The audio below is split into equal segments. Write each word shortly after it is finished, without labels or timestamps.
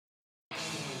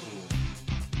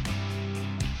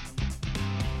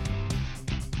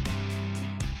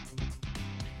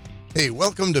Hey,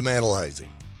 welcome to Manalizing.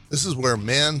 This is where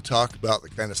men talk about the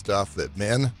kind of stuff that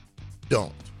men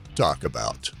don't talk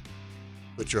about.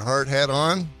 Put your hard hat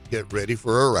on, get ready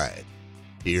for a ride.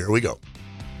 Here we go.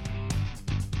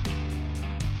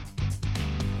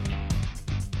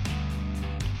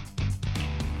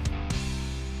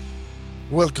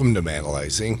 Welcome to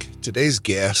Manalizing. Today's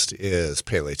guest is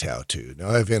Pele Tautu.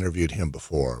 Now, I've interviewed him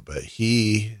before, but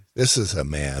this is a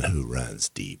man who runs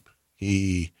deep.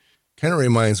 He kind of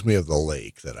reminds me of the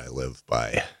lake that I live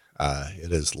by.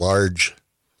 It is large,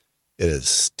 it is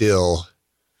still,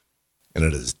 and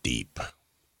it is deep.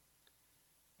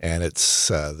 And it's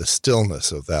the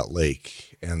stillness of that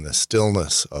lake and the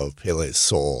stillness of Pele's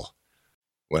soul.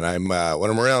 When I'm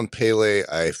around Pele,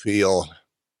 I feel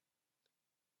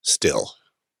still.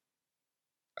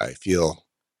 I feel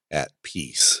at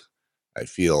peace. I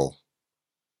feel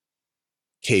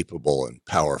capable and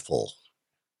powerful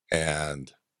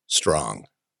and strong.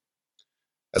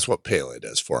 That's what Pele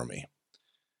does for me.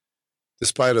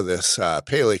 Despite of this,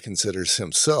 Pele considers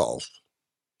himself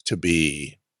to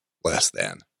be less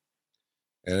than.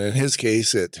 And in his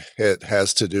case, it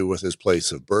has to do with his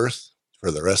place of birth. For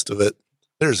the rest of it,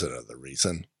 there's another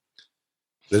reason.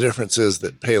 The difference is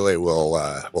that Pele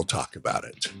will talk about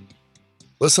it.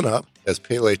 Listen up as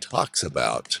Pele talks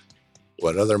about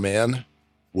what other men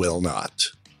will not.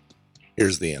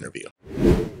 Here's the interview.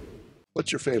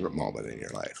 What's your favorite moment in your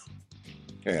life?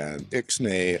 And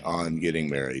ixnay on getting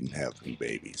married and having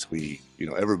babies.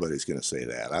 Everybody's going to say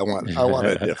that. I want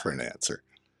a different answer.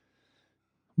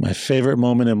 My favorite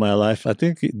moment in my life, I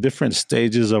think different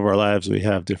stages of our lives, we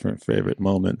have different favorite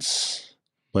moments.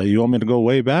 But you want me to go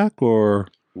way back or?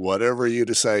 Whatever you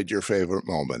decide your favorite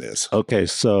moment is. Okay,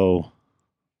 so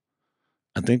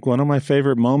I think one of my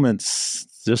favorite moments,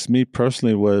 just me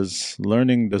personally, was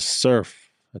learning to surf.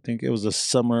 I think it was the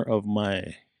summer of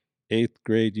my 8th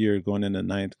grade year going into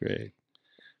 9th grade.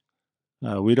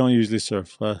 We don't usually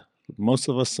surf. Most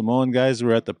of us Samoan guys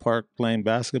were at the park playing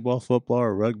basketball, football,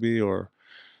 or rugby, or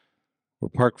we're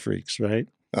park freaks, right?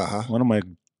 Uh-huh. One of my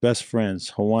best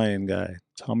friends, Hawaiian guy,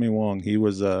 Tommy Wong, him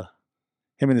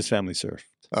and his family surfed.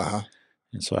 Uh-huh.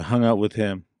 And so I hung out with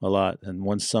him a lot. And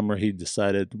one summer he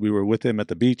decided, we were with him at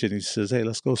the beach and he says, hey,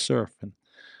 let's go surf. And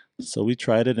so we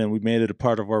tried it and we made it a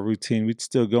part of our routine. We'd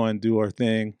still go and do our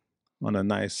thing on a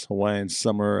nice Hawaiian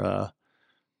summer,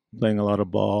 playing a lot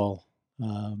of ball,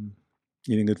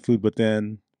 eating good food. But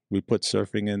then we put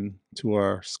surfing into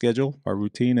our schedule, our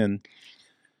routine. And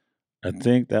I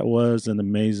think that was an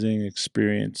amazing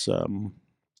experience.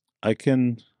 I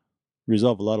can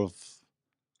resolve a lot of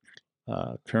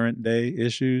current day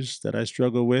issues that I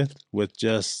struggle with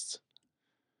just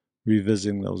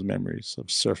revisiting those memories of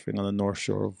surfing on the North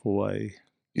Shore of Hawaii.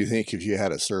 You think if you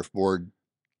had a surfboard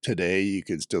today, you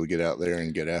could still get out there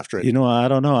and get after it? I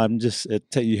don't know.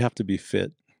 You have to be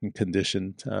fit and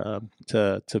conditioned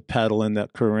to paddle in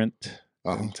that current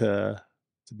and to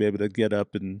be able to get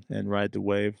up and ride the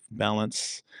wave,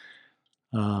 balance.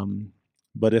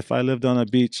 But if I lived on a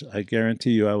beach, I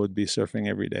guarantee you I would be surfing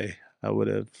every day. I would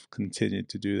have continued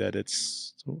to do that.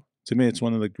 To me, it's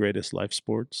one of the greatest life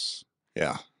sports.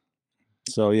 Yeah.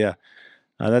 So yeah,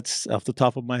 that's off the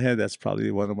top of my head. That's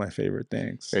probably one of my favorite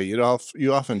things. Hey, you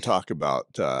often talk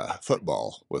about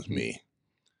football with me,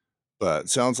 but it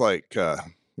sounds like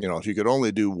if you could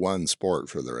only do one sport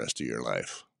for the rest of your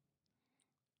life,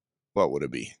 what would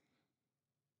it be?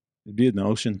 It'd be in the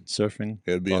ocean, surfing.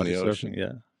 It'd be in the ocean. Surfing,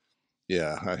 yeah.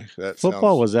 Yeah,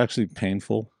 Football was actually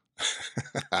painful.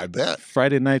 I bet.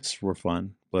 Friday nights were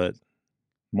fun, but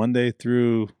Monday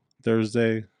through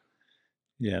Thursday,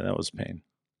 yeah, that was pain.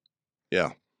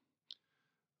 Yeah.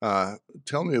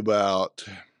 Tell me about,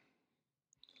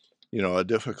 a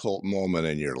difficult moment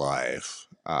in your life.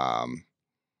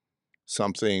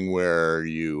 Something where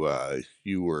you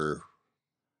were.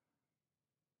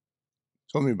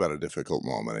 Tell me about a difficult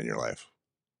moment in your life.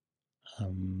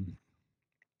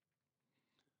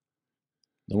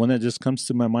 The one that just comes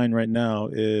to my mind right now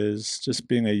is just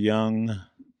being a young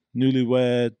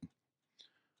newlywed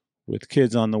with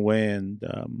kids on the way and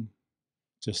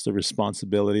just the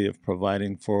responsibility of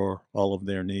providing for all of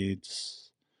their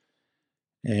needs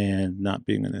and not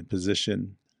being in a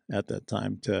position at that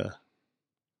time I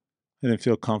didn't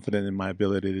feel confident in my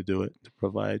ability to do it, to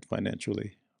provide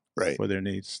financially for their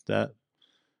needs. That,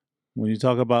 when you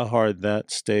talk about hard, that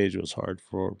stage was hard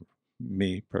for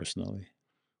me personally.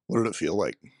 What did it feel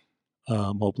like?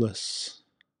 Hopeless,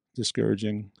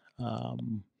 discouraging.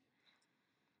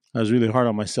 I was really hard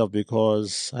on myself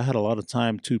because I had a lot of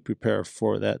time to prepare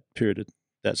for that period,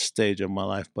 that stage of my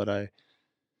life, but I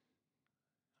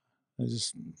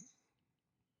just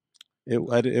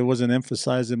it wasn't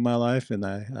emphasized in my life, and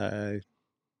I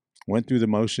went through the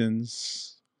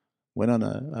motions, went on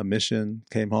a mission,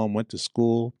 came home, went to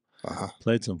school, Uh-huh.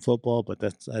 played some football, but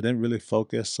that's I didn't really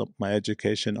focus my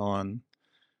education on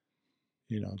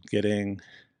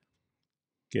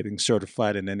getting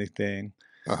certified in anything.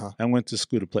 Uh-huh. I went to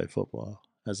school to play football,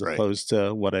 as Right. opposed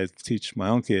to what I teach my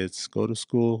own kids: go to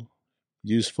school,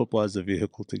 use football as a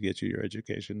vehicle to get you your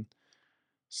education,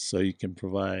 so you can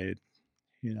provide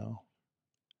you know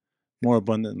more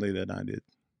abundantly than I did.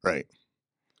 Right.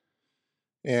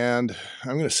 And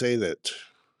I'm going to say that,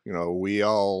 we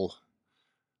all,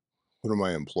 one of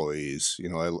my employees,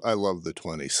 I love the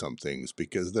 20 somethings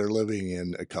because they're living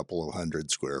in a couple of hundred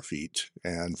square feet.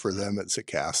 And for them, it's a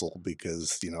castle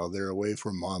because, they're away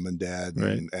from mom and dad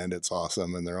Right. and it's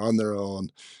awesome and they're on their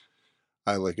own.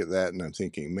 I look at that and I'm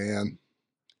thinking, man,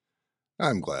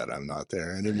 I'm glad I'm not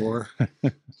there anymore.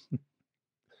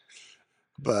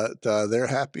 But they're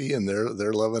happy and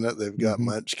they're loving it. They've got Mm-hmm.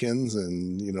 munchkins,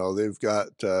 and they've got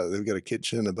a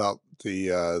kitchen about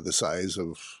the size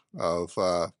of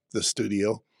the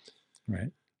studio,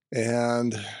 Right.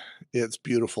 and it's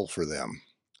beautiful for them.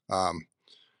 Um,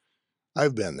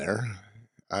 I've been there.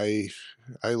 I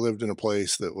I lived in a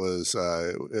place that was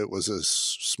it was a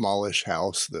smallish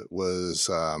house that was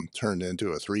turned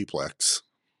into a threeplex,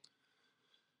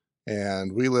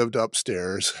 and we lived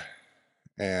upstairs.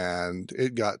 And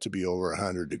it got to be over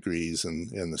 100 degrees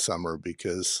in the summer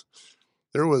because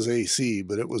there was AC,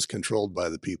 but it was controlled by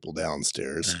the people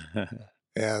downstairs.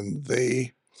 And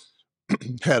they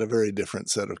had a very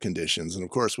different set of conditions. And of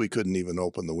course, we couldn't even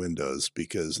open the windows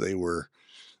because they were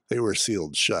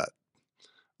sealed shut.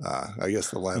 I guess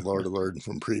the landlord learned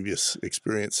from previous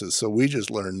experiences, so we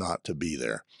just learned not to be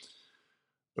there.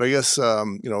 But I guess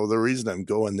the reason I'm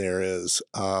going there is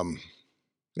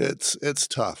it's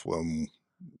tough when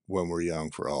we're young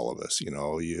for all of us.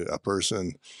 A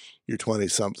person, you're 20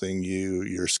 something,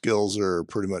 your skills are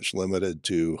pretty much limited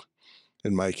to,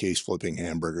 in my case, flipping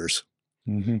hamburgers.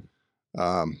 Mm-hmm.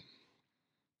 Um,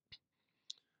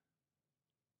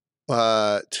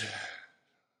 but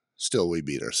still we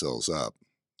beat ourselves up.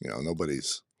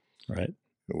 Nobody's, Right.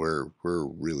 we're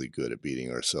really good at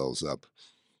beating ourselves up.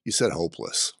 You said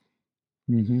hopeless.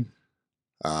 Mm-hmm.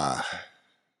 Uh,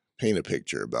 Paint a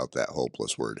picture about that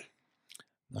hopeless word.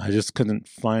 I just couldn't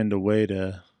find a way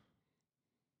to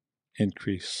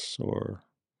increase, or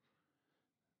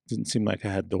didn't seem like I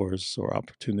had doors or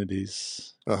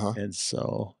opportunities. Uh-huh. And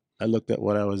so I looked at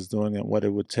what I was doing and what it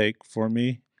would take for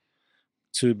me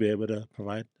to be able to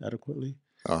provide adequately.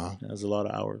 Uh-huh. It was a lot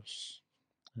of hours.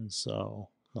 And so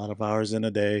a lot of hours in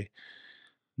a day,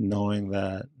 knowing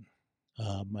that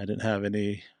I didn't have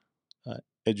any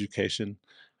education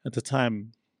at the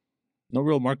time, no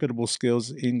real marketable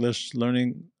skills, English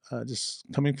learning, just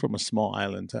coming from a small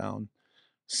island town,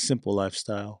 simple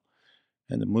lifestyle.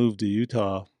 And the move to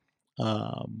Utah,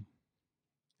 um,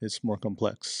 it's more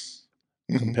complex,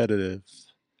 Hmm. competitive.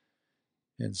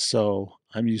 And so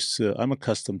I'm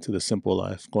accustomed to the simple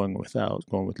life, going without,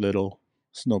 going with little.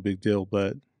 It's no big deal.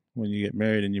 But when you get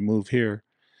married and you move here,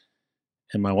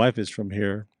 and my wife is from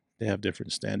here, they have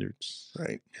different standards.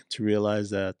 Right. And to realize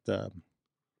that the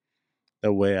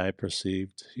way I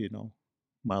perceived,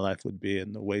 my life would be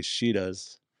and the way she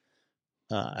does,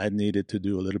 I needed to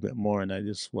do a little bit more, and I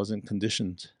just wasn't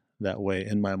conditioned that way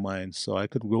in my mind. So I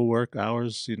could go work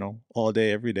hours, all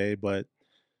day, every day, but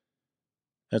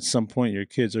at some point, your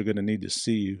kids are going to need to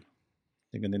see you.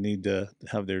 They're going to need to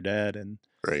have their dad. And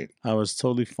Right. I was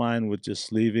totally fine with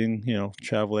just leaving,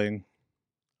 traveling,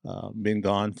 being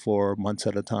gone for months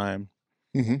at a time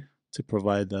Hmm. to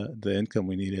provide the income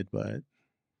we needed. But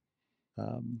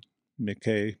um,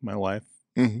 McKay, my wife,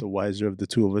 Hmm. the wiser of the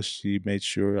two of us, she made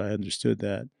sure I understood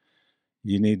that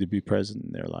you need to be present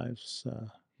in their lives.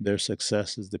 Their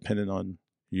success is dependent on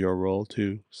your role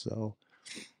too. So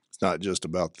It's not just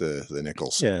about the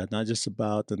nickels. yeah, not just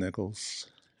about the nickels.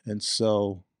 And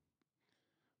so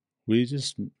we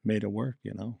just made it work.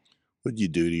 What did you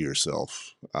do to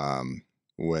yourself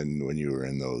when you were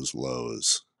in those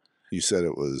lows? You said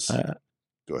it was. I,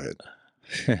 Go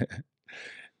ahead.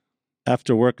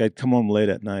 After work, I'd come home late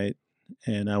at night,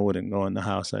 and I wouldn't go in the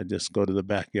house. I'd just go to the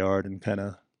backyard and kind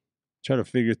of try to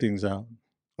figure things out.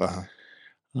 Uh-huh.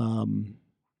 Um,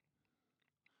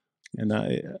 and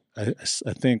I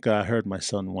think I heard my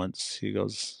son once. He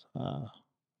goes,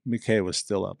 McKay was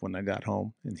still up when I got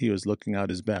home, and he was looking out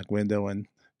his back window, and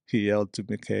he yelled to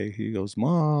McKay. He goes,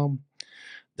 "Mom,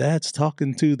 Dad's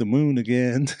talking to the moon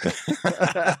again."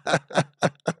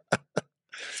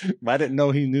 But I didn't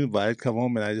know he knew. But I'd come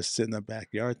home and I just sit in the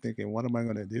backyard thinking, "What am I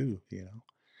going to do?"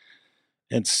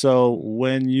 And so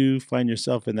when you find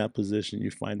yourself in that position,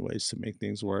 you find ways to make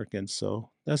things work. And so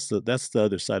that's the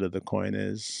other side of the coin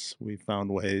is we found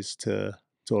ways to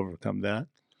overcome that.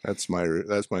 That's my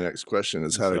next question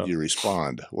is And how did so you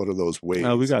respond? What are those we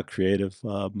ways? got creative.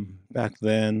 Back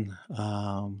then,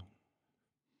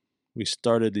 we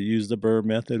started to use the Burr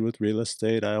method with real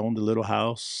estate. I owned a little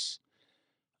house,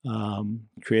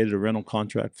 created a rental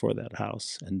contract for that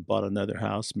house, and bought another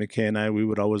house. McKay and I, we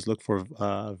would always look for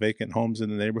vacant homes in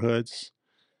the neighborhoods,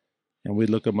 and we'd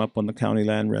look them up on the county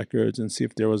land records and see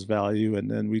if there was value. And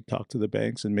then we'd talk to the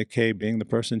banks. And McKay, being the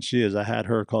person she is, I had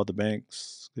her call the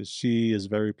banks because she is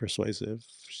very persuasive.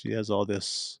 She has all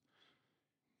this,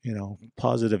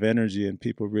 positive energy, and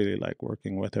people really like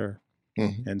working with her.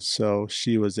 Mm-hmm. And so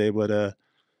she was able to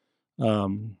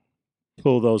um,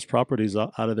 pull those properties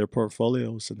out of their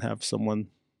portfolios and have someone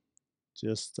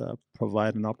just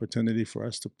provide an opportunity for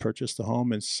us to purchase the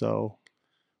home. And so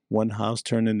one house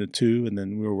turned into two, and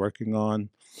then we were working on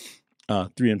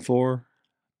three and four.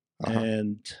 Uh-huh.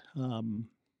 And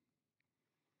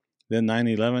then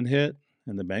 9/11 hit,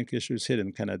 and the bank issues hit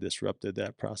and kind of disrupted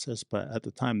that process. But at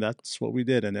the time, that's what we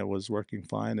did, and it was working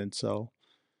fine. And so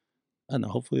I don't know,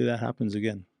 hopefully that happens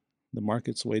again. The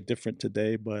market's way different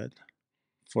today, but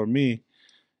for me,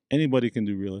 anybody can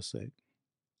do real estate.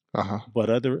 Uh-huh. But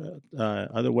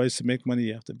other ways to make money,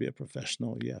 you have to be a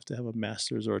professional. You have to have a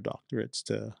master's or a doctorates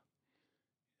to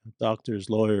doctors,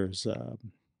 lawyers,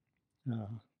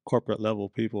 corporate level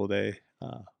people. I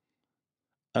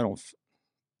don't.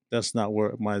 That's not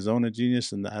where my zone of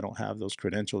genius, and I don't have those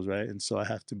credentials, right? And so I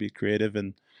have to be creative.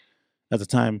 And at the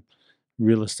time,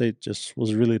 real estate just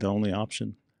was really the only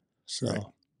option. So, right.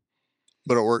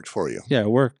 But it worked for you. Yeah,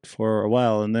 it worked for a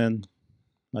while, and then,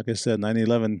 like I said,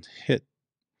 9/11 hit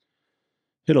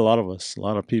a lot of us. A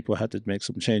lot of people had to make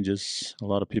some changes. A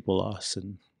lot of people lost,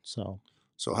 and so.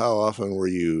 So how often were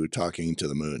you talking to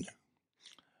the moon?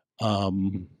 A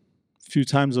few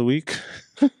times a week.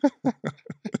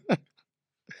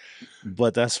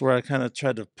 But that's where I kind of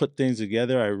tried to put things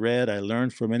together. I read, I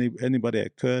learned from anybody I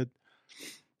could,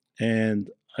 and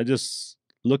I just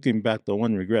looking back, the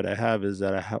one regret I have is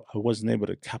that I wasn't able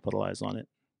to capitalize on it.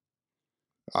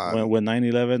 When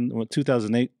 9/11, when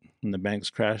 2008, when the banks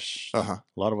crashed, Uh-huh.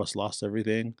 a lot of us lost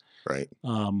everything. Right.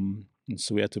 And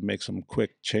so we had to make some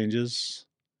quick changes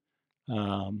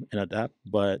and adapt.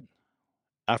 But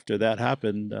after that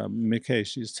happened, Mickey,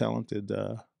 she's talented.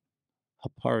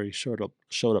 Hapari showed up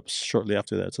shortly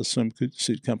after that. It's a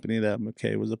swimsuit company that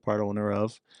McKay was a part owner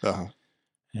of, Uh-huh.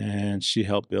 and she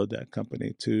helped build that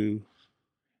company to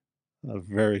a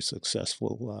very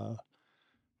successful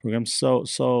program. So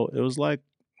it was like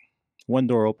one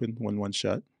door open, one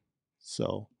shut.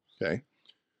 So Okay.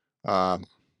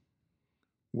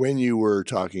 When you were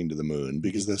talking to the moon,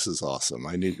 because this is awesome,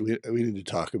 we need to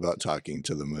talk about talking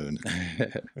to the moon.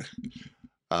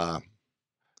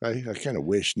 I kind of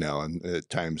wish now and at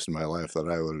times in my life that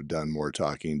I would have done more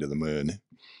talking to the moon.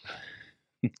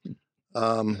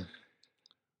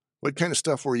 What kind of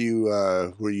stuff were you?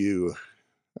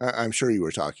 I'm sure you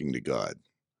were talking to God.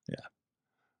 Yeah.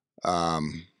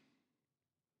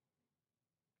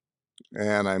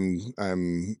 And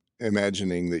I'm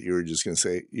imagining that you were just going to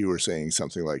say, you were saying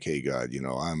something like, "Hey God,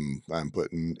 I'm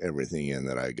putting everything in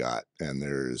that I got, and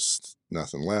there's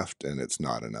nothing left, and it's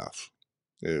not enough."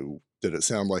 Did it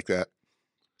sound like that?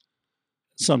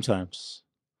 Sometimes.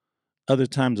 Other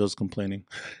times I was complaining.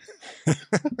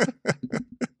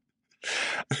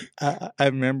 I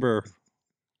remember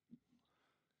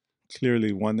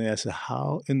clearly one day I said,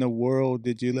 "How in the world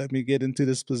did you let me get into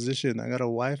this position? I got a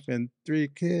wife and 3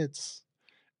 kids,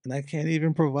 and I can't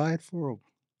even provide for them.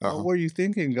 What were you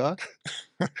thinking, God?"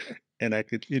 And I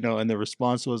could, and the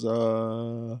response was,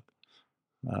 I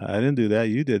didn't do that.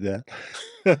 You did that.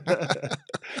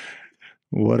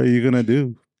 What are you gonna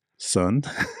do, son?"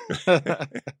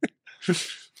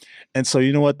 And so,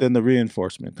 you know what? Then the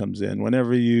reinforcement comes in.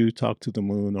 Whenever you talk to the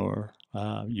moon or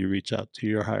you reach out to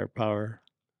your higher power,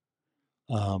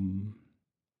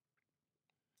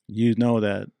 you know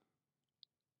that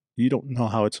you don't know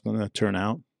how it's going to turn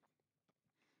out,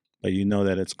 but you know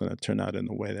that it's going to turn out in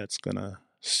a way that's going to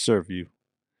serve you.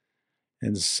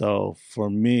 And so for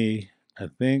me, I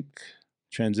think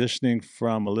transitioning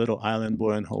from a little island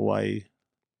boy in Hawaii,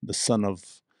 the son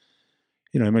of,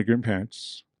 immigrant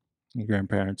parents, and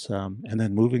grandparents, and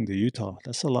then moving to Utah,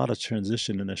 that's a lot of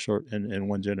transition in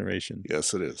one generation.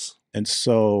 Yes, it is. And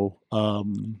so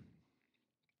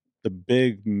the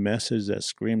big message that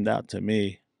screamed out to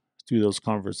me through those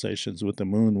conversations with the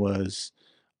moon was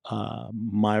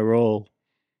my role,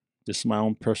 just my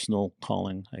own personal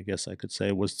calling, I guess I could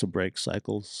say, was to break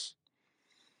cycles.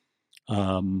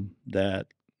 that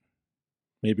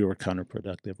maybe were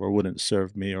counterproductive or wouldn't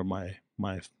serve me or my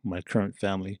current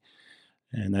family.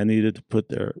 And I needed to put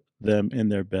them in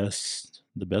the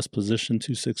best position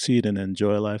to succeed and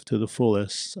enjoy life to the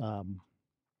fullest.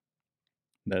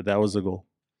 That was the goal.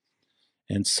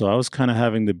 And so I was kind of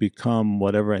having to become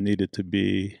whatever I needed to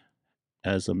be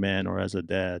as a man or as a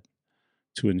dad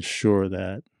to ensure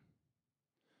that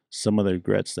some of the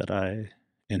regrets that I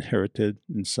inherited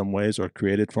in some ways or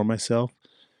created for myself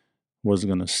wasn't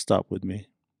going to stop with me.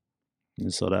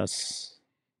 And so that's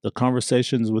the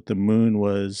conversations with the moon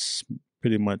was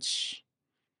pretty much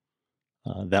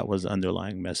that was the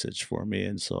underlying message for me.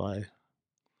 And so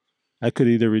I could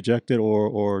either reject it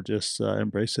or just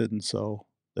embrace it. And so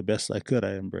the best I could,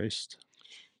 I embraced.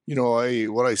 You know,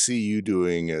 what I see you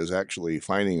doing is actually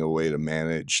finding a way to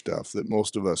manage stuff that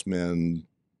most of us men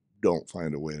don't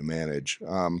find a way to manage.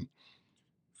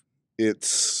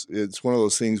 It's one of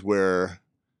those things where,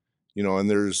 you know, and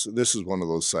this is one of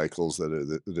those cycles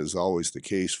that is always the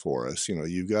case for us. You know,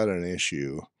 you've got an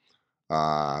issue.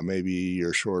 Maybe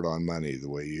you're short on money, the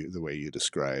way you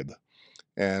describe,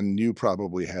 and you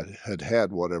probably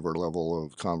had whatever level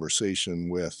of conversation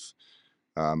with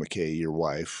McKay, your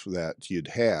wife, that you'd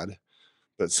had,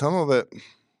 but some of it,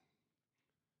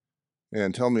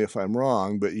 and tell me if I'm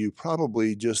wrong, but you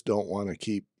probably just don't want to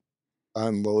keep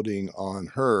unloading on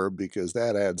her because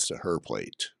that adds to her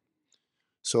plate.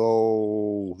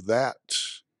 So that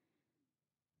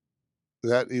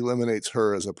eliminates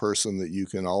her as a person that you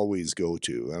can always go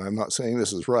to. And I'm not saying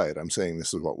this is right. I'm saying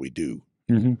this is what we do.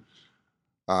 Mm-hmm.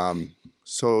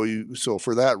 So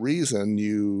for that reason,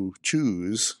 you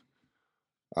choose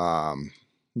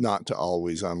not to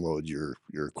always unload your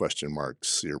question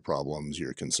marks, your problems,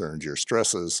 your concerns, your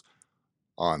stresses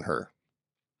on her.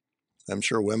 I'm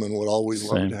sure women would always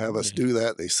love Same to for have us me. do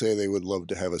that. They say they would love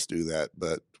to have us do that,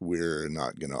 but we're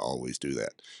not going to always do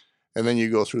that. And then you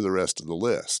go through the rest of the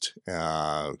list.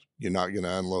 You're not going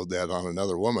to unload that on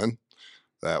another woman.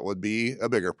 That would be a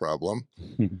bigger problem.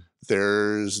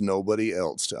 There's nobody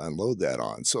else to unload that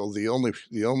on. So the only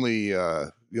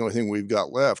thing we've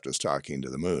got left is talking to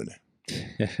the moon.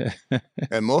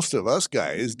 And most of us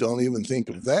guys don't even think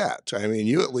of that. I mean,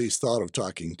 you at least thought of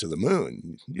talking to the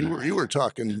moon. You were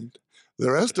talking. The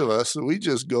rest of us, we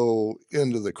just go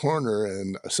into the corner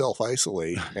and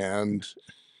self-isolate and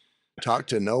talk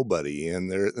to nobody.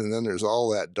 And then there's all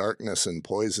that darkness and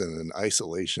poison and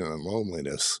isolation and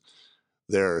loneliness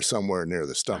there somewhere near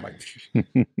the stomach.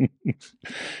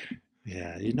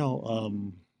 Yeah,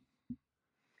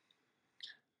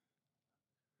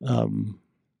 um,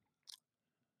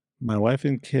 my wife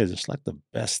and kids, it's like the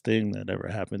best thing that ever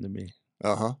happened to me,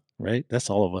 Uh-huh. right? That's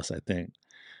all of us, I think.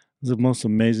 It's the most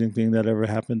amazing thing that ever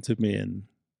happened to me. And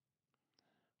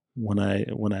when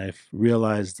I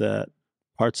realized that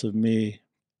parts of me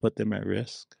put them at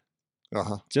risk,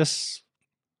 Uh-huh. just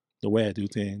the way I do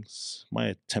things,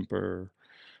 my temper,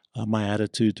 my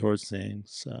attitude towards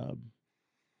things.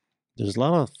 There's a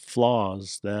lot of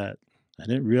flaws that I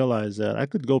didn't realize that I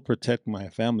could go protect my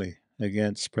family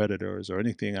against predators or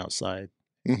anything outside.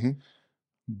 Mm-hmm.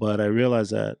 But I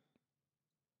realized that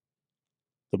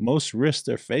the most risk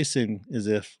they're facing is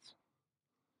if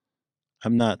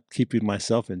I'm not keeping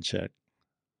myself in check.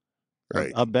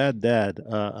 Right. A bad dad,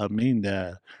 a mean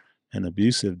dad, an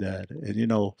abusive dad,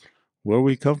 and where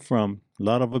we come from, a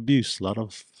lot of abuse, lot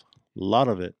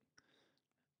of it.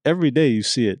 Every day you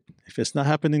see it. If it's not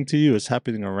happening to you, it's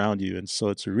happening around you, and so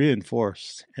it's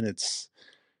reinforced, and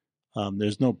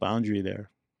there's no boundary there.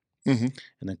 Mm-hmm.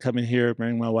 And then coming here,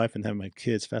 marrying my wife, and having my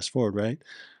kids. Fast forward, right?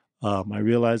 I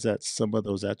realized that some of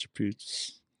those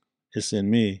attributes is in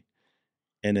me,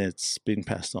 and it's being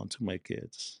passed on to my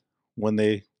kids when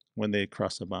they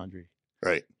cross the boundary.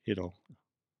 Right. You know,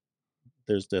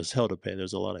 there's hell to pay.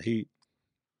 There's a lot of heat.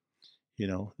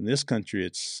 In this country,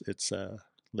 it's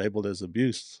labeled as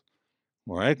abuse.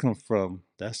 Where I come from,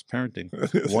 that's parenting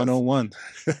that's, 101.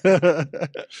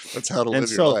 that's how to And live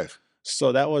your so life.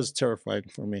 so that was terrifying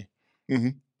for me.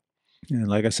 Mm-hmm. And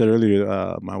like I said earlier,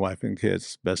 my wife and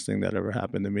kids, best thing that ever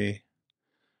happened to me.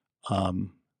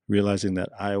 Realizing that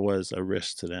I was a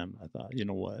risk to them, I thought, you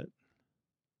know what?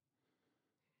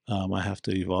 I have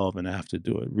to evolve and I have to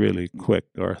do it really quick,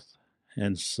 Garth.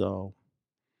 And so,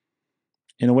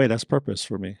 in a way, that's purpose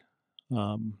for me.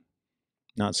 Um,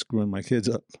 Not screwing my kids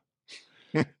up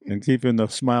and keeping the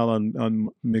smile on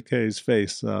McKay's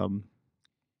face.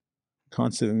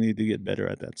 Constantly need to get better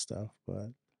at that stuff.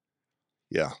 But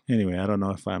Yeah. anyway, I don't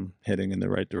know if I'm heading in the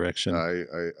right direction.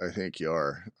 I think you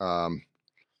are.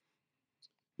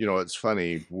 It's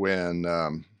funny when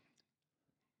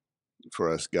for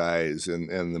us guys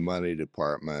in the money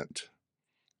department,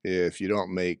 If you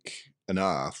don't make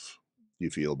enough, you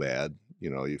feel bad.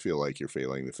 You feel like you're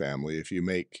failing the family. If you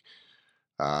make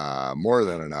more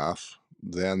than enough,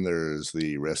 then there's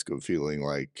the risk of feeling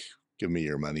like, give me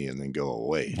your money and then go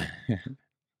away.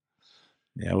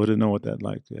 Yeah, I wouldn't know what that's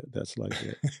like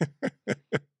yet.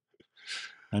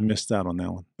 I missed out on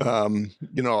that one. And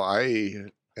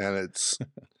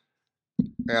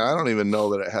I don't even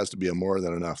know that it has to be a more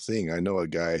than enough thing. I know a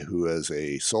guy who is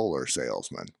a solar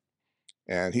salesman,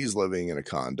 and he's living in a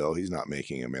condo. He's not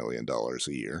making $1 million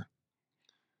a year.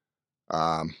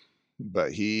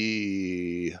 But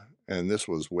and this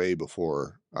was way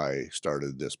before I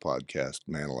started this podcast,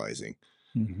 Manalizing.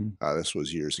 This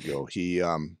was years ago. He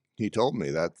told me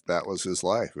that was his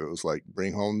life. It was like,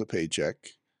 bring home the paycheck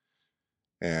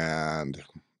and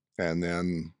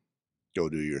then go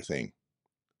do your thing.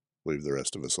 Leave the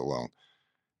rest of us alone.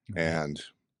 And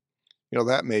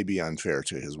that may be unfair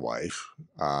to his wife.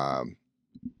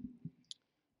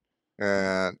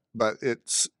 But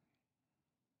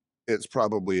it's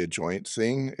probably a joint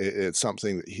thing. It's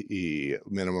something that he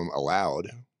minimum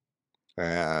allowed,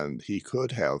 and he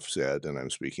could have said, and I'm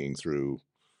speaking through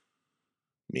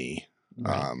me,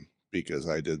 Right. because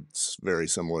I did very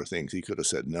similar things. He could have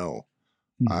said, no,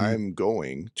 Mhm. I'm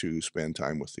going to spend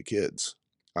time with the kids.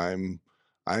 I'm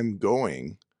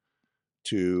going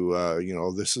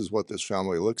to, this is what this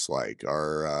family looks like.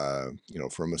 Our,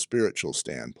 from a spiritual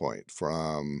standpoint,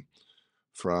 from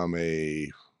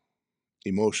a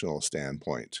emotional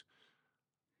standpoint.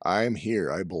 I'm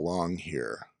here. I belong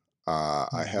here.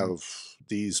 I have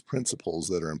these principles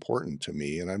that are important to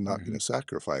me, and I'm not going to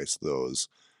sacrifice those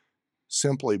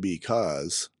simply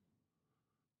because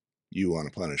you want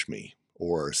to punish me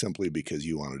or simply because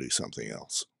you want to do something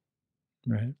else.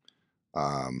 Right.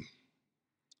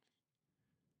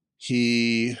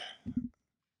 He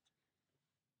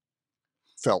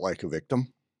felt like a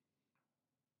victim,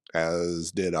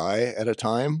 as did I at a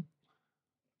time,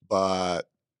 but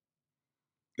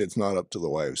it's not up to the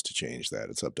wives to change that.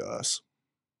 It's up to us.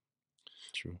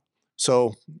 True.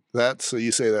 So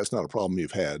you say that's not a problem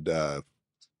you've had.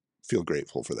 Feel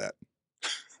grateful for that.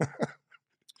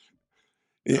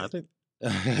 I think.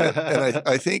 And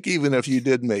I think even if you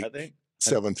did make I think.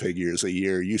 7 figures a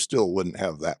year, you still wouldn't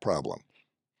have that problem.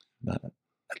 I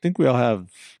think we all have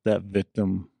that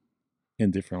victim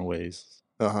in different ways.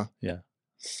 Yeah.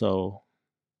 So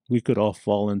we could all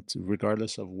fall into,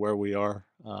 regardless of where we are,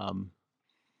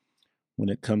 when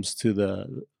it comes to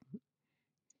the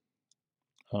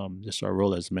just our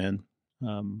role as men.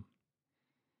 Because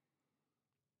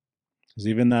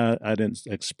even though I didn't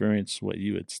experience what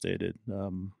you had stated,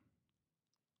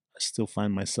 I still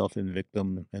find myself in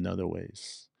victim in other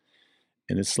ways.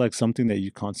 And it's like something that you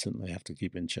constantly have to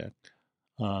keep in check.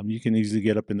 You can easily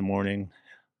get up in the morning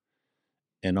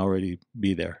and already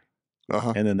be there.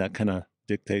 And then that kind of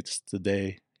dictates the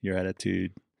day, your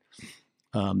attitude,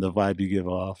 the vibe you give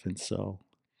off. And so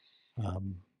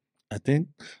I think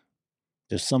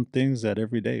there's some things that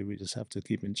every day we just have to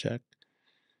keep in check.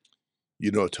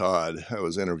 Todd, I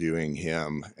was interviewing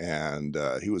him, and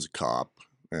he was a cop,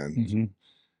 and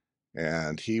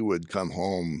he would come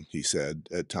home, he said,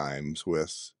 at times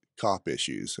with cop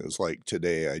issues. It was like,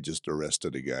 today I just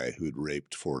arrested a guy who'd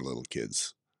raped 4 little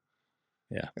kids.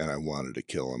 Yeah. And I wanted to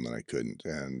kill him, and I couldn't.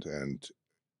 And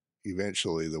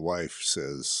eventually the wife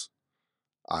says,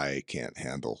 I can't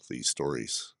handle these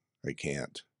stories. I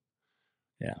can't.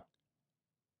 Yeah.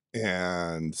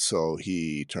 And so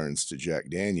he turns to Jack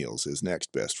Daniels, his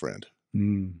next best friend.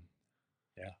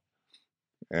 Yeah.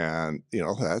 And,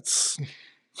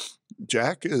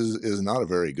 Jack is not a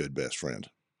very good best friend.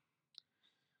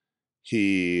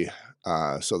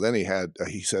 So then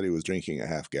he said he was drinking a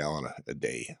half gallon a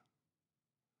day.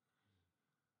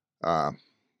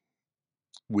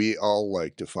 We all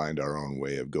like to find our own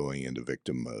way of going into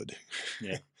victim mode.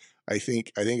 Yeah. I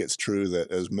think it's true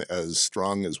that as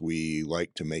strong as we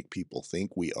like to make people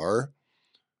think we are,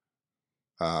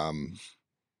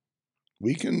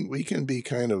 we can be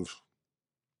kind of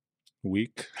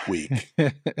weak.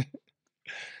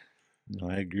 No,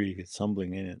 I agree. It's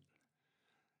humbling, ain't it?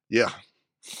 Yeah.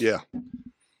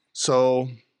 So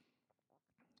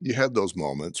you had those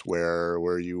moments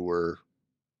where you were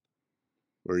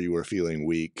feeling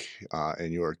weak,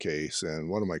 in your case, and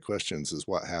one of my questions is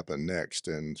what happened next,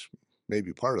 and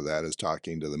maybe part of that is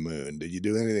talking to the moon. Did you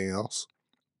do anything else?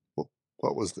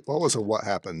 What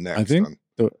happened next?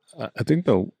 I think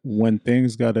when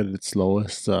things got at its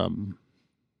lowest,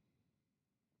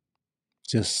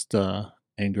 just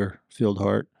anger filled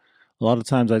heart. A lot of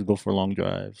times I'd go for long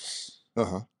drives.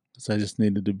 Because I just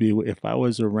needed to be. If I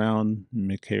was around,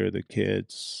 make care of the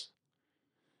kids,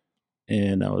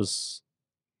 and I was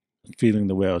feeling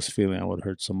the way I was feeling, I would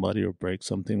hurt somebody or break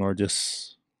something or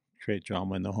just create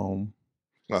drama in the home.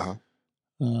 Uh-huh.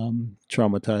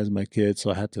 Traumatized my kids,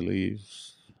 so I had to leave.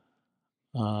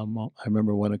 I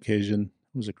remember one occasion,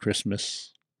 it was a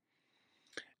Christmas,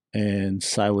 and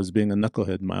Sai was being a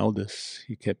knucklehead, my oldest.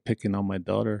 He kept picking on my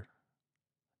daughter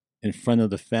in front of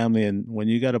the family. And when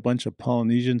you got a bunch of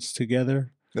Polynesians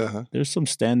together, Uh-huh. there's some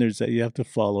standards that you have to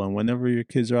follow. And whenever your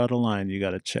kids are out of line, you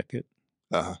got to check it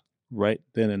Uh-huh. right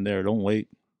then and there. Don't wait.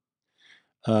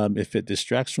 If it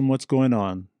distracts from what's going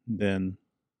on, then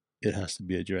it has to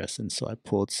be addressed. And so I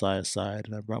pulled Sai aside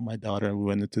and I brought my daughter and we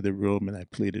went into the room and I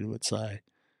pleaded with Sai.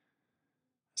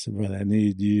 I said, brother, I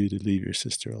need you to leave your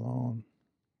sister alone.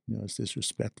 You know, it's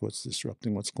disrespect, what's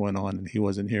disrupting what's going on. And he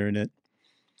wasn't hearing it.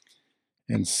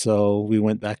 And so we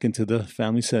went back into the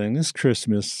family setting. It's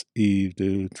Christmas Eve,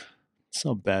 dude. That's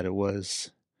how bad it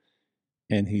was.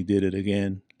 And he did it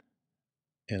again.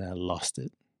 And I lost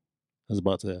it. I was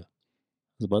about to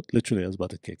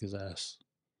kick his ass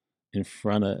in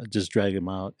front of, just drag him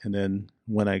out. And then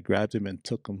when I grabbed him and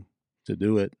took him to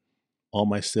do it, all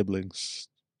my siblings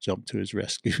jumped to his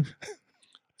rescue.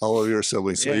 All of your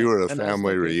siblings. So you Yeah. were at a And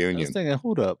family I was reunion. thinking,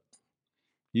 hold up.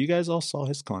 You guys all saw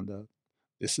his conduct.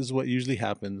 This is what usually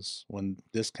happens when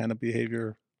this kind of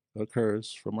behavior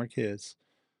occurs from our kids.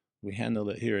 We handle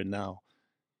it here and now.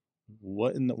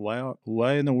 Why in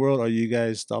the world are you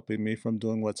guys stopping me from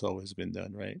doing what's always been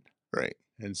done, right? Right.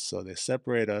 And so they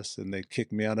separate us and they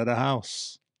kick me out of the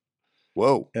house.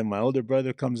 Whoa. And my older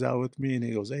brother comes out with me and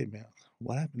he goes, "Hey man,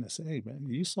 what happened?" I say, "Hey man,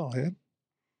 you saw him.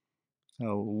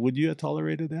 Would you have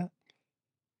tolerated that?"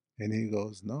 And he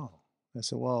goes, "No." I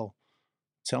said, "Well,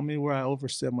 tell me where I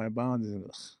overstepped my bounds."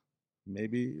 And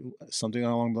maybe something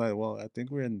along the line. Well, I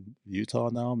think we're in Utah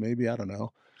now. Maybe I don't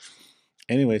know.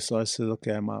 Anyway, so I said,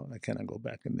 "Okay, I'm out. I cannot go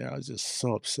back in there." I was just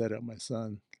so upset at my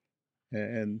son,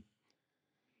 and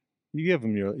you give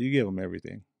him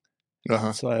everything. And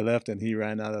Uh-huh. so I left, and he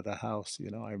ran out of the house.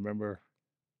 I remember,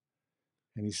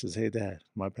 and he says, "Hey, Dad,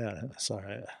 my bad.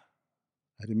 Sorry,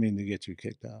 I didn't mean to get you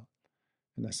kicked out."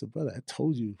 And I said, "Brother, I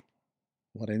told you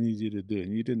what I need you to do,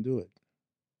 and you didn't do it."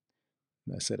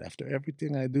 And I said, "After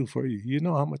everything I do for you, you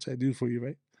know how much I do for you,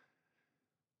 right?"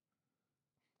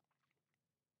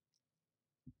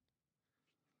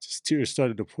 Just tears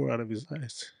started to pour out of his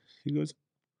eyes. He goes,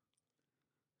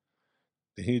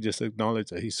 and he just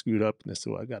acknowledged that he screwed up, and I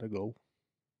said, "Well, I gotta go.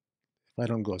 If I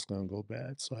don't go, it's gonna go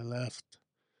bad." So I left.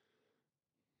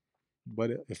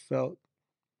 But it felt,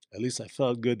 at least I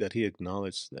felt good that he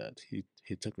acknowledged that he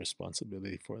took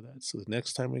responsibility for that. So the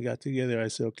next time we got together, I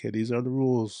said, "Okay, these are the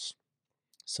rules,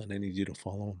 son. I need you to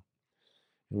follow them."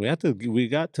 And we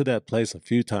got to that place a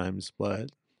few times,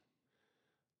 but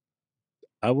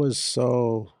I was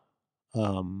so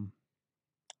um,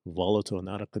 volatile and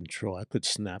out of control. I could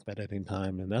snap at any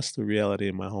time, and that's the reality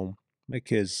in my home. My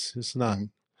kids, it's not. Mm-hmm.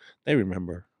 They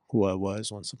remember who I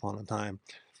was once upon a time,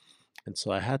 and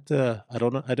so I had to. I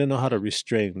don't know. I didn't know how to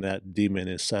restrain that demon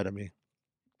inside of me.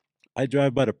 I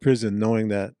drive by the prison knowing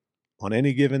that on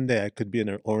any given day I could be in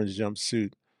an orange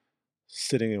jumpsuit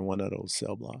sitting in one of those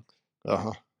cell blocks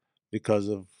Uh-huh. because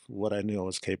of what I knew I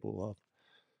was capable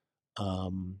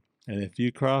of. And if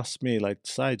you cross me, like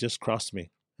Sai just crossed me,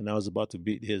 and I was about to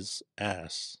beat his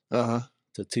ass Uh-huh.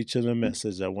 to teach him the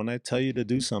message that when I tell you to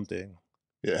do something,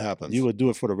 It you happens. would do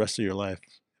it for the rest of your life.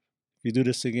 If you do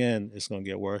this again, it's gonna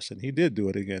get worse. And he did do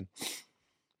it again.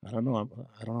 I don't know.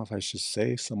 I don't know if I should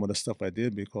say some of the stuff I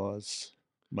did because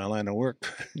my line of work.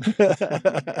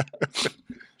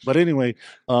 But anyway,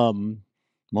 um,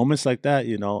 moments like that,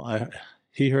 I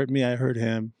he hurt me, I hurt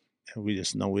him, and we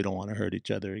just know we don't want to hurt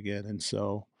each other again. And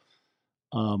so,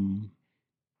 um,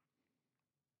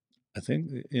 I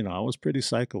think I was pretty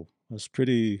psycho.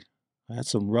 I had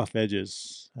some rough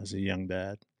edges as a young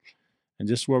dad, and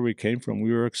just where we came from,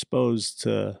 we were exposed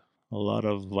to a lot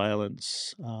of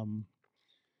violence,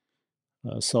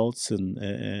 assaults,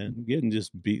 and getting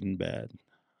just beaten bad.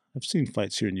 I've seen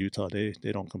fights here in Utah. They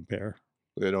don't compare.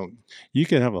 They don't. You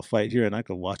can have a fight here, and I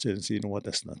could watch it and see, what,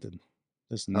 that's nothing.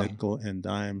 That's Uh, nickel and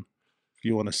dime. If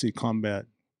you want to see combat,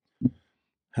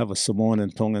 have a Samoan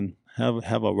and Tongan,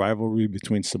 have a rivalry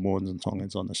between Samoans and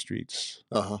Tongans on the streets.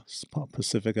 uh-huh.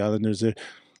 Pacific Islanders.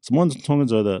 Samoans and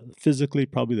Tongans are the physically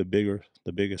probably the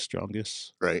biggest,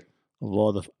 strongest Right. of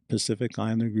all the Pacific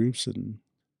Islander groups, and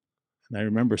I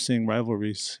remember seeing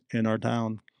rivalries in our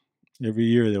town. Every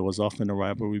year there was often a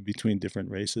rivalry between different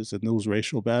races, and those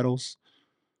racial battles,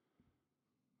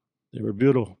 they were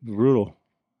brutal.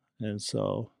 And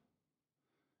so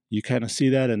you kind of see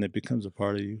that and it becomes a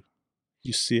part of you.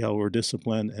 You see how we're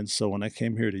disciplined. And so when I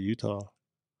came here to Utah,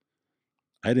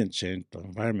 I didn't change. The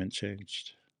environment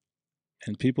changed,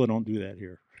 and people don't do that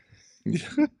here.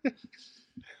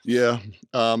 Yeah.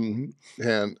 And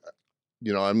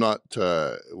I'm not.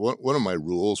 One of my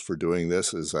rules for doing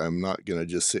this is I'm not going to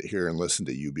just sit here and listen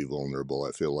to you be vulnerable.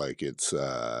 I feel like it's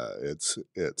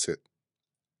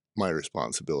my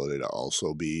responsibility to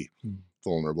also be Mm.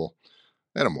 vulnerable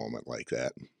at a moment like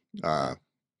that. Yeah. Uh,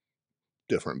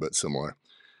 Different but similar.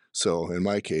 So in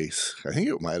my case, I think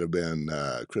it might have been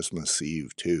Christmas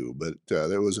Eve too, but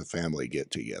there was a family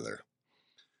get together,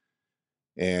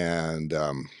 and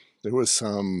there was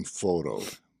some photo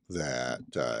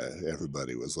that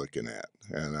everybody was looking at,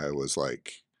 and I was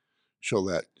like, show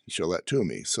that to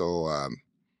me." So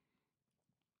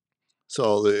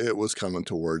it was coming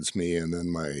towards me, and then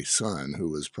my son, who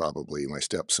was probably my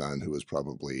stepson, who was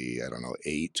probably, I don't know,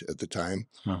 8 at the time,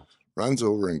 Huh. runs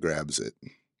over and grabs it,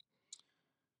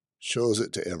 shows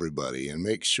it to everybody, and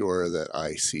makes sure that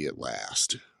I see it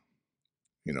last.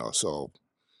 So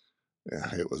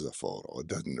yeah, it was a photo. It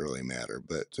doesn't really matter.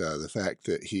 But the fact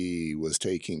that he was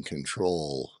taking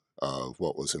control of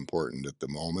what was important at the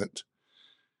moment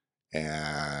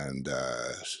and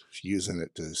using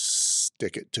it to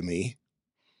stick it to me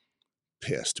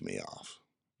pissed me off.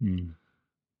 Mm.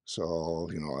 So,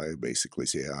 I basically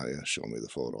say, "Oh, yeah, show me the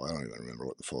photo." I don't even remember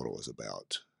what the photo was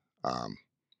about. Um,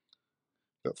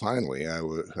 but finally,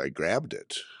 I grabbed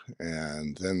it,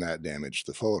 and then that damaged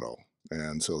the photo.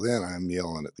 And so then I'm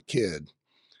yelling at the kid,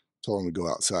 told him to go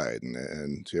outside,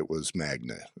 and it was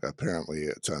Magna. Apparently,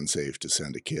 it's unsafe to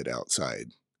send a kid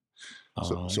outside.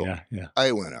 Oh So yeah, yeah.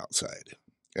 I went outside,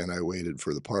 and I waited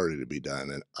for the party to be done,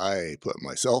 and I put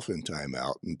myself in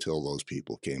timeout until those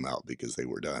people came out because they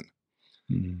were done.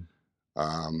 Mm.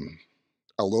 Um,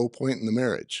 a low point in the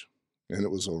marriage, and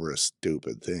it was over a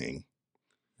stupid thing.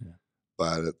 Yeah.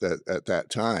 But at that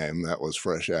time, that was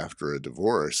fresh after a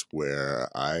divorce where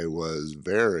I was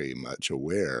very much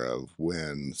aware of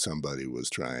when somebody was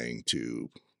trying to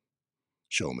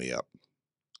show me up,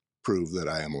 prove that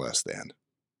I am less than.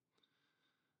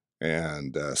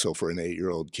 And so for an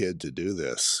 8-year-old kid to do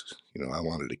this, I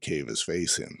wanted to cave his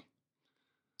face in.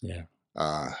 Yeah.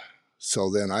 Uh,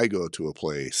 so then I go to a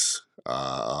place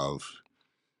of,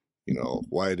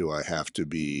 why do I have to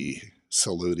be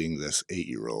saluting this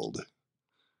 8-year-old?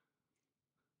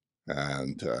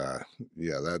 And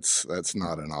yeah, that's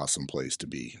not an awesome place to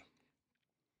be.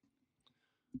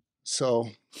 So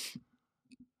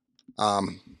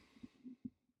um,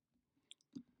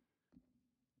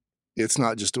 it's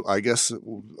not just. I guess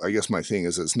my thing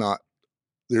is it's not.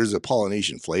 There's a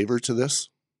Polynesian flavor to this,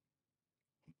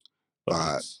 But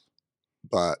but it's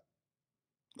but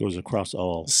goes across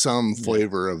all. some Yeah.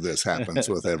 flavor of this happens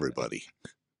with everybody.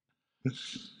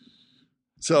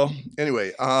 So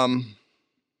anyway,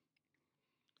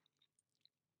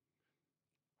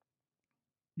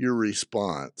 your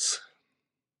response,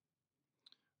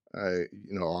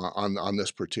 on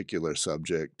this particular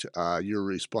subject, your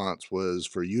response was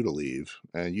for you to leave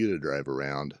and you to drive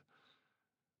around.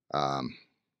 Um,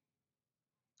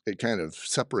 it kind of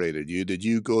separated you. Did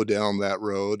you go down that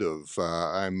road of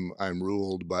I'm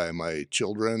ruled by my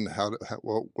children?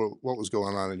 What was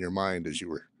going on in your mind as you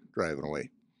were driving away?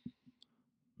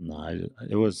 No,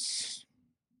 it was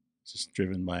just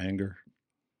driven by anger.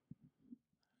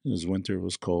 It was winter. It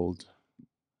was cold,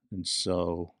 and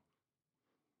so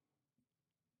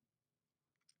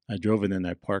I drove it and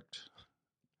I parked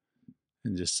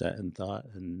and just sat and thought.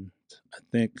 And I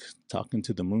think talking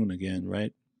to the moon again,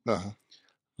 right? Uh-huh.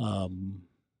 Um,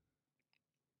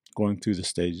 Going through the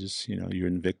stages. You're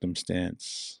in victim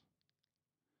stance.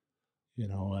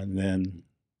 And then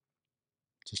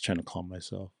just trying to calm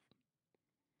myself.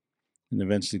 And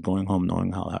eventually going home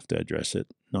knowing how I'll have to address it,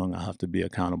 knowing I'll have to be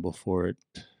accountable for it.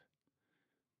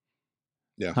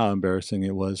 Yeah. How embarrassing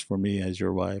it was for me as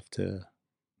your wife to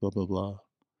blah, blah, blah.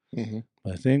 Mm-hmm.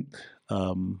 I think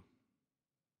um,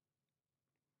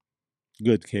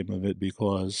 good came of it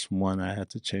because one, I had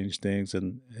to change things,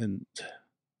 and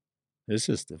it's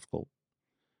just difficult.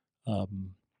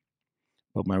 Um,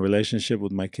 but my relationship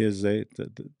with my kids,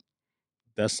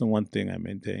 that's the one thing I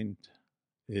maintained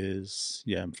is,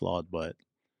 yeah, I'm flawed, but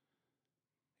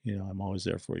I'm always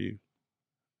there for you.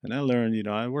 And I learned,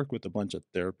 I work with a bunch of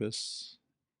therapists,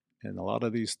 and a lot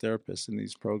of these therapists in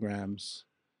these programs,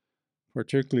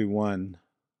 particularly one,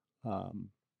 um,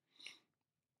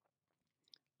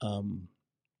 um,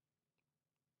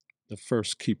 the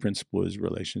first key principle is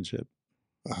relationship.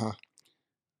 Uh-huh.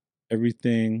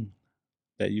 Everything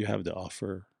that you have to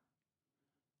offer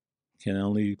can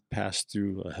only pass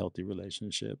through a healthy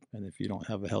relationship. And if you don't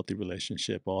have a healthy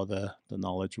relationship, all the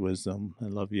knowledge, wisdom,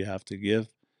 and love you have to give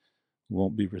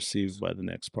won't be received by the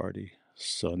next party.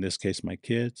 So in this case, my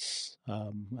kids,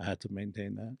 I had to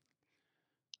maintain that.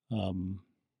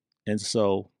 And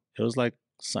so it was like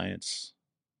science,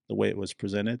 the way it was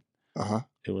presented. Uh-huh.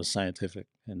 It was scientific.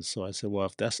 And so I said, well,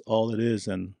 if that's all it is,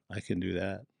 then I can do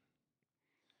that.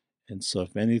 And so,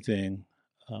 if anything,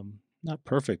 not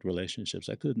perfect relationships,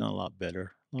 I could have done a lot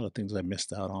better. A lot of things I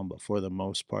missed out on, but for the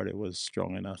most part, it was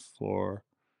strong enough for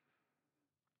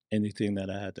anything that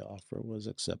I had to offer was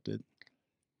accepted.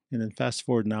 And then fast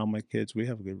forward now, my kids, we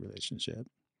have a good relationship.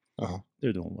 Uh-huh.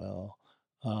 They're doing well.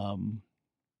 Um,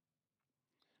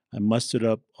 I mustered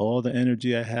up all the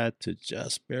energy I had to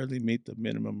just barely meet the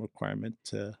minimum requirement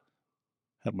to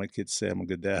have my kids say I'm a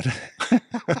good dad.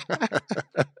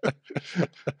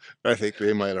 I think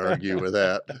they might argue with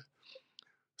that.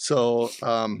 So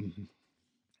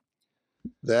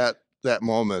that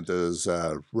moment is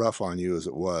rough on you as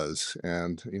it was,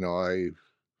 and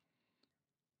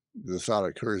the thought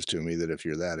occurs to me that if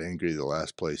you're that angry, the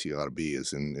last place you ought to be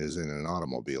is in an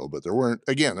automobile. But there weren't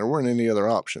any other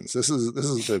options. This is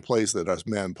the place that us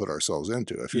men put ourselves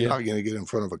into. If you're Yeah. not going to get in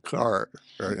front of a car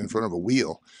or in front of a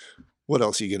wheel, what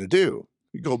else are you going to do?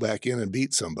 You go back in and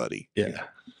beat somebody. Yeah.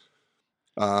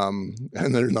 And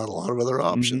there's not a lot of other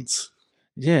options.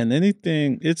 Yeah, and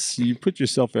anything, it's you put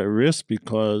yourself at risk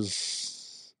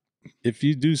because if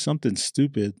you do something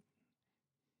stupid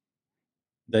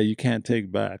that you can't take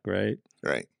back, right?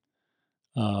 Right.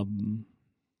 You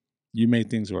made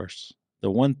things worse.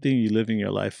 The one thing you're living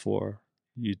your life for,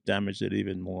 you damage it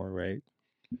even more, right?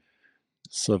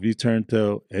 So if you turn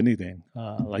to anything,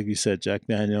 like you said, Jack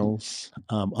Daniels,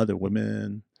 other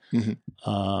women,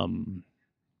 Mm-hmm.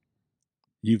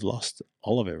 You've lost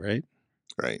all of it, right?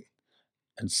 Right.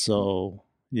 And so,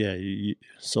 yeah,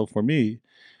 so for me,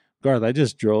 Garth, I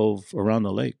just drove around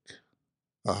the lake.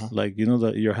 Uh-huh. Like,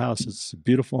 your house is a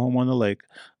beautiful home on the lake.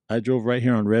 I drove right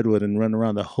here on Redwood and run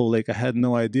around the whole lake. I had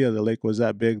no idea the lake was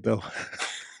that big, though.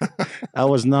 I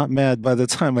was not mad by the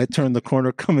time I turned the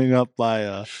corner coming up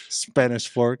by Spanish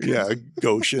Fork. Yeah,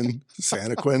 Goshen,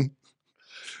 Santaquin.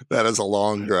 That is a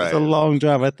long drive. It's a long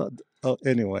drive. I thought,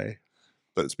 anyway.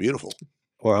 But it's beautiful.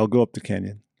 Or I'll go up the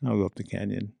canyon.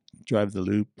 Drive the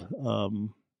loop.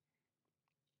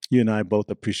 You and I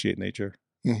both appreciate nature.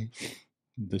 Mm-hmm.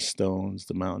 The stones,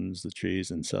 the mountains, the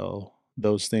trees. And so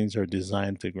those things are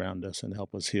designed to ground us and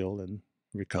help us heal and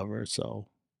recover. So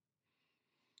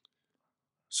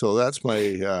that's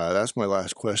my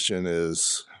last question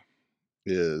is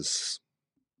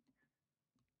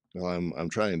well, I'm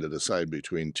trying to decide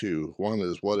between two. One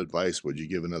is, what advice would you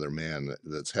give another man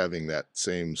that's having that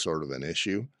same sort of an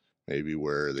issue, maybe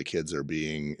where the kids are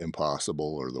being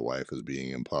impossible or the wife is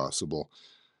being impossible?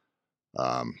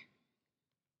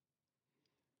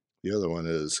 The other one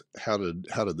is, how did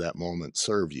that moment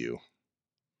serve you?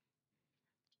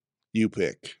 You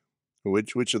pick.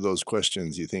 Which of those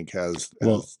questions you think has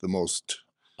the most?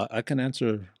 I can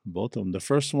answer both of them.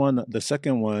 The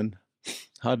second one,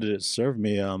 how did it serve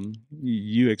me?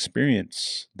 You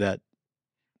experience that.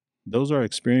 Those are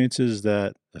experiences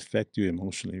that affect you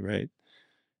emotionally, right?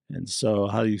 And so,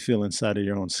 how do you feel inside of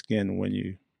your own skin when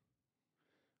you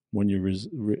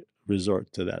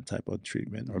resort to that type of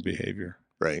treatment or behavior?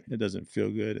 Right. It doesn't feel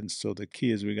good, and so the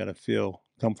key is we got to feel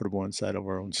comfortable inside of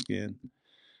our own skin.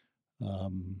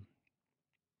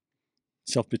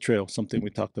 Self-betrayal, something we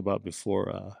talked about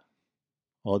before.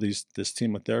 This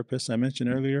team of therapists I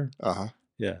mentioned earlier. Uh-huh.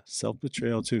 Yeah,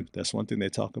 self-betrayal too. That's one thing they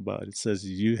talk about. It says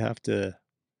you have to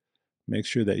make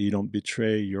sure that you don't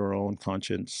betray your own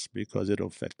conscience because it'll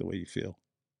affect the way you feel.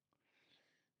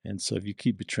 And so if you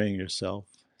keep betraying yourself,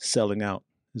 selling out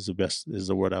is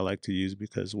the word I like to use,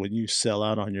 because when you sell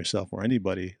out on yourself or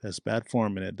anybody, that's bad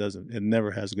form, and it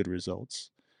never has good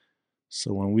results.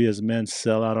 So when we as men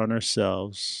sell out on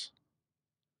ourselves,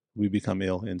 we become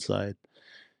ill inside.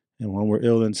 And when we're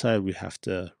ill inside, we have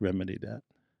to remedy that.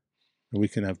 And we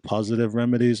can have positive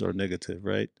remedies or negative,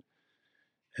 right?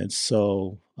 And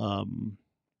so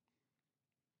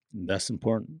that's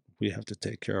important. We have to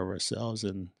take care of ourselves,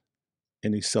 and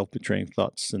any self-betraying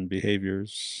thoughts and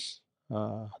behaviors,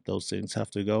 those things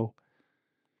have to go.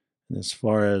 And as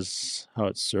far as how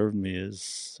it served me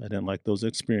is, I didn't like those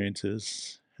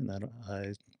experiences, and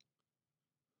I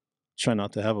try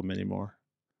not to have them anymore.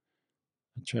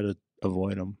 I try to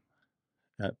avoid them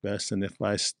at best, and if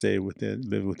I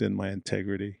live within my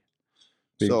integrity,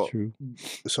 being true.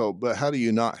 But how do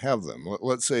you not have them?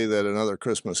 Let's say that another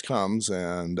Christmas comes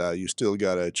and you still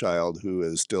got a child who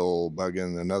is still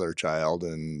bugging another child,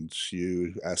 and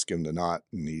you ask him to not,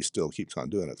 and he still keeps on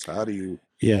doing it. So how do you?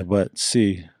 Yeah, but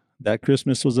see, That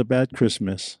Christmas was a bad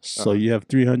Christmas. So you have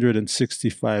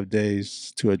 365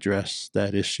 days to address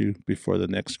that issue before the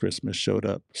next Christmas showed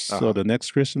up. So the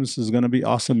next Christmas is going to be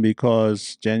awesome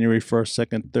because January 1st,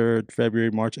 2nd, 3rd, February,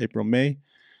 March, April, May,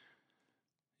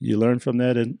 you learn from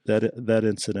that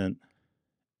incident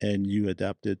and you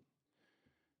adapted.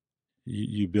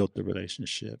 You built the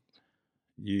relationship.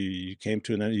 You came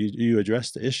to you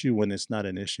addressed the issue when it's not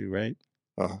an issue, right?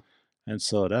 And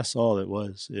so that's all it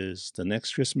was. Is the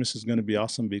next Christmas is going to be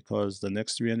awesome because the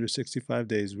next 365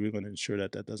 days we're going to ensure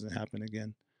that that doesn't happen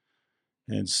again.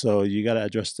 And so you got to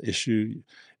address the issue.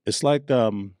 It's like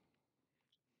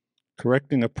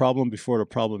correcting a problem before the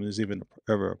problem is even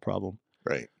ever a problem.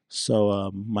 Right.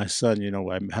 So my son,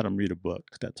 I had him read a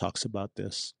book that talks about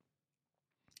this,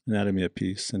 Anatomy of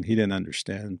Peace, and he didn't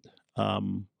understand.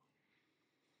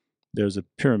 There's a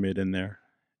pyramid in there,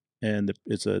 and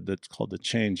that's called the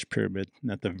change pyramid.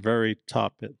 And at the very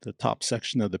top, at the top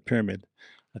section of the pyramid,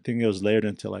 I think it was layered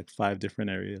into like 5 different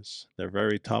areas. The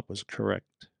very top was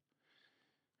correct,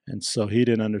 and so he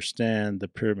didn't understand the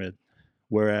pyramid.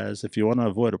 Whereas if you want to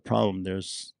avoid a problem,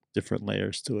 there's different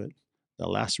layers to it. The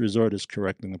last resort is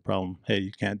correcting the problem. Hey,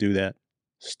 you can't do that.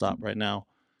 Stop right now.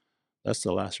 That's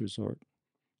the last resort.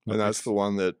 And that's the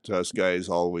one that us guys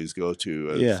always go to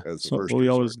as the first we resort.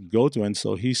 always go to. And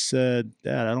so he said,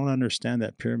 Dad, I don't understand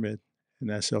that pyramid.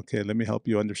 And I said, okay, let me help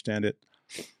you understand it.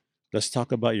 Let's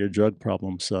talk about your drug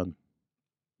problem, son.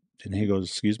 And he goes,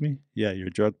 excuse me? Yeah,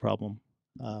 your drug problem.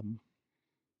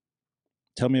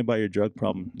 Tell me about your drug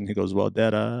problem. And he goes, well,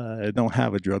 Dad, I don't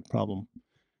have a drug problem.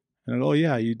 And I go, oh,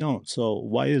 yeah, you don't. So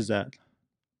why is that?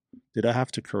 Did I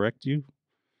have to correct you?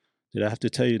 Did I have to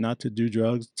tell you not to do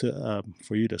drugs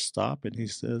for you to stop? And he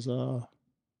says, well,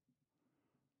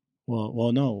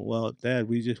 no. Well, Dad,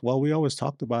 we always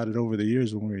talked about it over the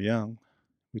years when we were young.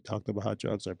 We talked about how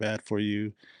drugs are bad for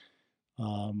you.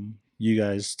 You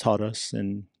guys taught us,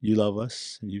 and you love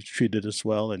us, and you've treated us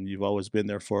well, and you've always been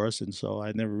there for us. And so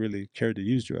I never really cared to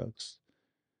use drugs.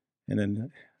 And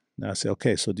then I say,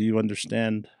 okay, so do you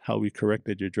understand how we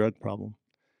corrected your drug problem?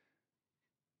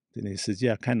 Then he says,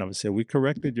 yeah, kind of. I said, we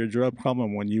corrected your drug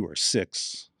problem when you were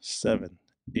 6, 7,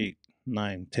 8,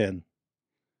 9, 10.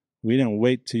 We didn't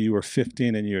wait till you were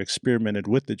 15 and you experimented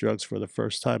with the drugs for the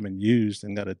first time and used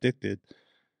and got addicted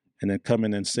and then come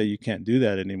in and say you can't do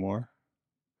that anymore.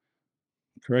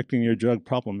 Correcting your drug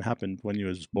problem happened when you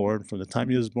was born, from the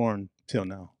time you was born till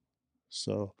now.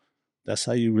 So that's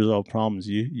how you resolve problems.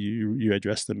 You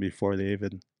address them before they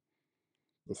even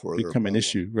become an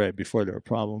issue, right? Before they're a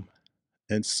problem.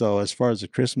 And so as far as the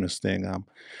Christmas thing, I'm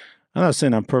not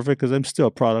saying I'm perfect because I'm still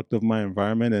a product of my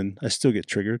environment and I still get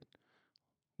triggered.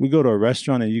 We go to a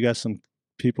restaurant and you got some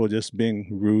people just being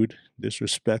rude,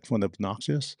 disrespectful, and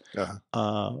obnoxious.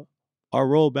 Our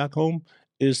role back home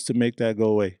is to make that go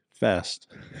away fast.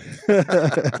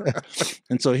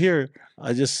 And so here,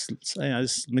 I just say,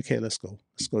 okay, let's go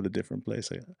to a different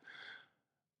place.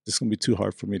 It's going to be too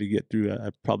hard for me to get through. I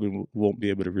probably won't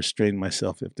be able to restrain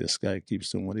myself if this guy keeps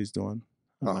doing what he's doing.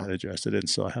 I might address it, and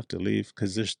so I have to leave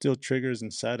because there's still triggers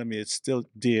inside of me. It's still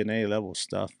DNA level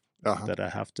stuff that I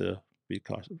have to be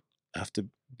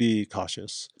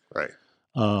cautious. Right.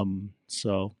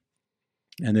 So,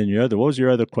 and then what was your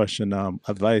other question?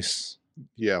 Advice.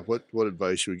 Yeah. What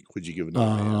advice would you give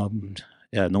another man?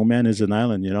 Yeah, no man is an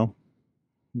island.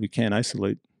 We can't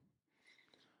isolate.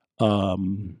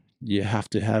 You have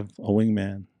to have a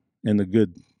wingman in the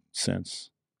good sense,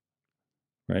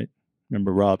 right?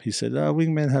 Remember Rob? He said,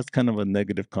 wingman has kind of a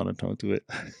negative connotation to it.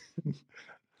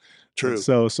 True.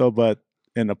 But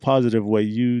in a positive way,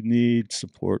 you need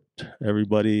support.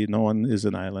 Everybody, no one is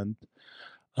an island.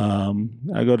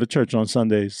 I go to church on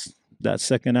Sundays. That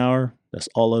second hour, that's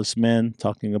all us men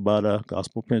talking about a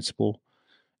gospel principle,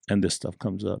 and this stuff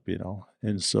comes up,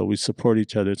 And so we support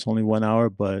each other. It's only 1 hour,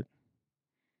 but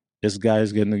it's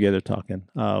guys getting together talking.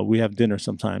 We have dinner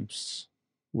sometimes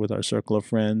with our circle of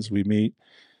friends. We meet.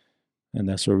 And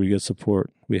that's where we get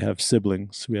support. We have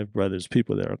siblings, we have brothers,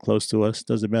 people that are close to us.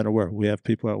 Doesn't matter where. We have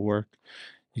people at work.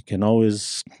 You can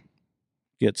always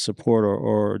get support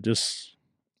or just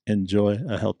enjoy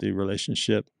a healthy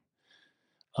relationship.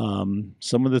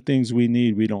 Some of the things we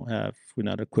need, we don't have. We're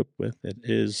not equipped with. It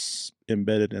is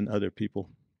embedded in other people,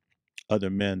 other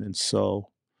men. And so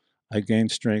I gain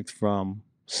strength from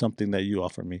something that you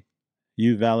offer me.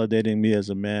 You validating me as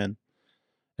a man,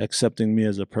 accepting me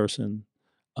as a person,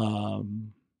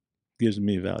 gives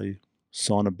me value.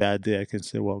 So on a bad day, I can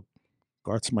say, well,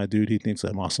 Garth's my dude. He thinks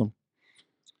I'm awesome.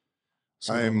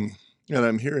 So,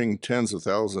 I'm hearing tens of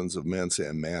thousands of men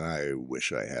saying, man, I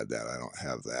wish I had that. I don't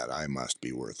have that. I must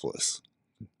be worthless.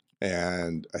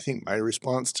 And I think my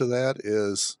response to that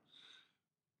is,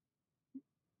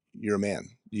 you're a man.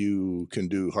 You can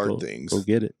do hard things. Go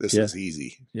get it. This is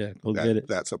easy. Yeah, go get it.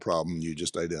 That's a problem you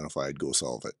just identified. Go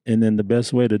solve it. And then the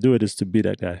best way to do it is to be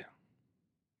that guy.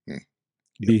 Yep.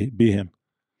 Be him.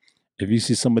 If you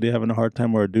see somebody having a hard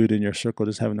time, or a dude in your circle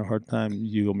that's having a hard time,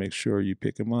 you go make sure you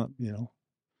pick him up,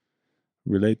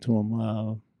 relate to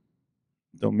him.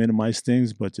 Don't minimize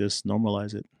things, but just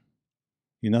normalize it.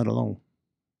 You're not alone.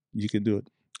 You can do it.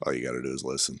 All you got to do is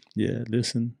listen. Yeah,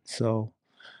 listen. So,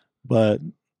 but,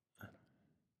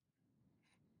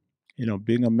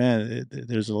 being a man,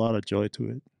 there's a lot of joy to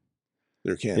it.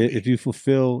 There can be. If you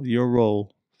fulfill your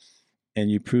role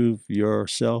and you prove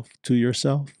yourself to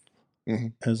yourself,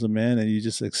 as a man, and you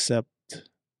just accept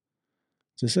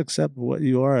what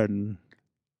you are, and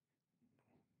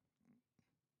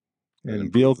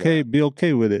be okay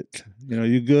with it.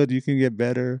 You're good. You can get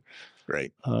better.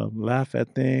 Right. Laugh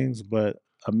at things, but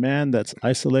a man that's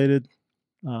isolated,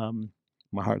 my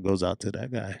heart goes out to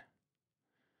that guy.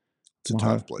 It's a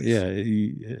tough place. Yeah,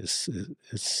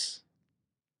 it's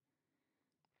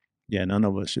none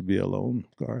of us should be alone,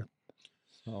 Garth.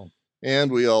 So.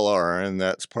 And we all are, and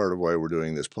that's part of why we're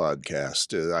doing this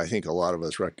podcast. I think a lot of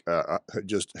us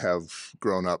just have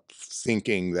grown up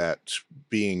thinking that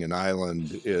being an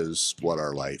island is what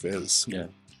our life is. Yeah.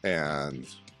 And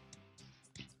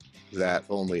that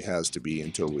only has to be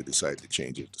until we decide to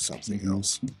change it to something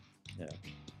else. Yeah.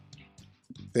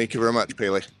 Thank you very much,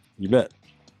 Pele. You bet.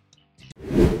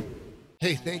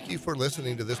 Hey, thank you for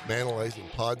listening to this Manalizing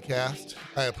podcast.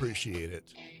 I appreciate it.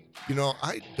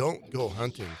 I don't go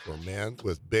hunting for men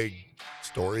with big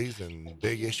stories and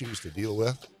big issues to deal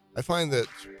with. I find that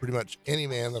pretty much any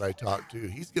man that I talk to,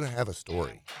 he's going to have a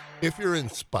story. If you're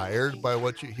inspired by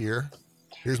what you hear,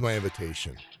 here's my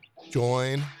invitation.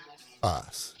 Join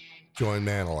us. Join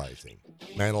Manalizing.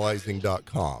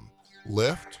 Manalizing.com.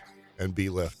 Lift and be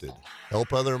lifted.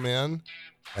 Help other men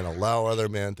and allow other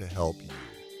men to help you.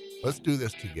 Let's do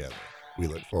this together. We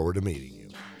look forward to meeting you.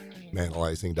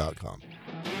 Manalizing.com.